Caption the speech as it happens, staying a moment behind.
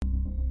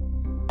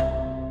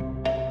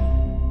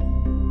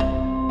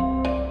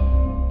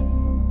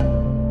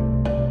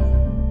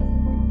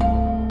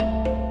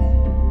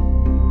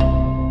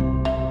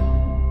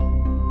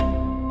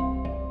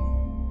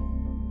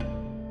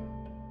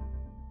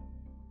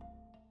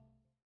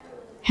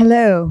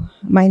Hello,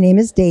 my name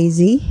is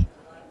Daisy,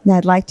 and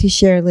I'd like to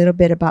share a little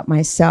bit about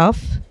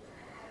myself.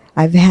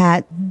 I've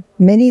had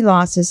many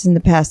losses in the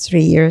past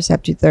 3 years,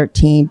 up to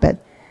 13, but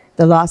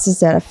the losses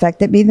that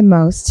affected me the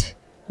most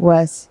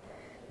was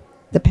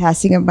the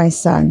passing of my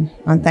son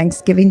on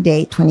Thanksgiving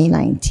Day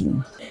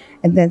 2019.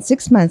 And then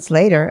 6 months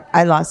later,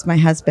 I lost my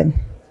husband.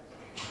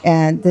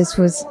 And this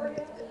was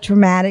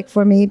traumatic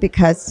for me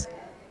because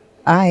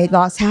I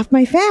lost half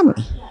my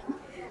family.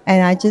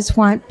 And I just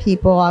want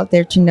people out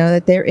there to know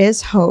that there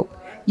is hope.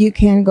 You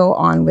can go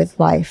on with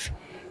life.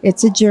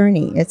 It's a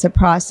journey, it's a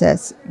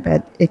process,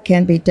 but it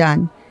can be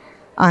done.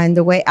 And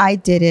the way I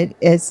did it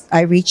is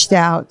I reached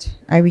out.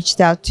 I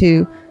reached out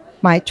to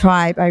my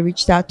tribe. I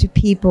reached out to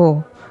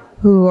people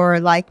who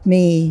are like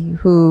me,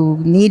 who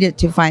needed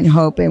to find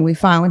hope. And we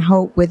found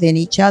hope within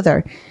each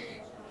other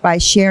by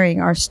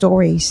sharing our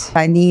stories.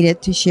 I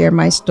needed to share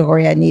my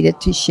story. I needed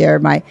to share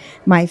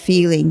my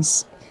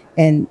feelings.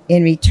 And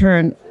in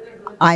return,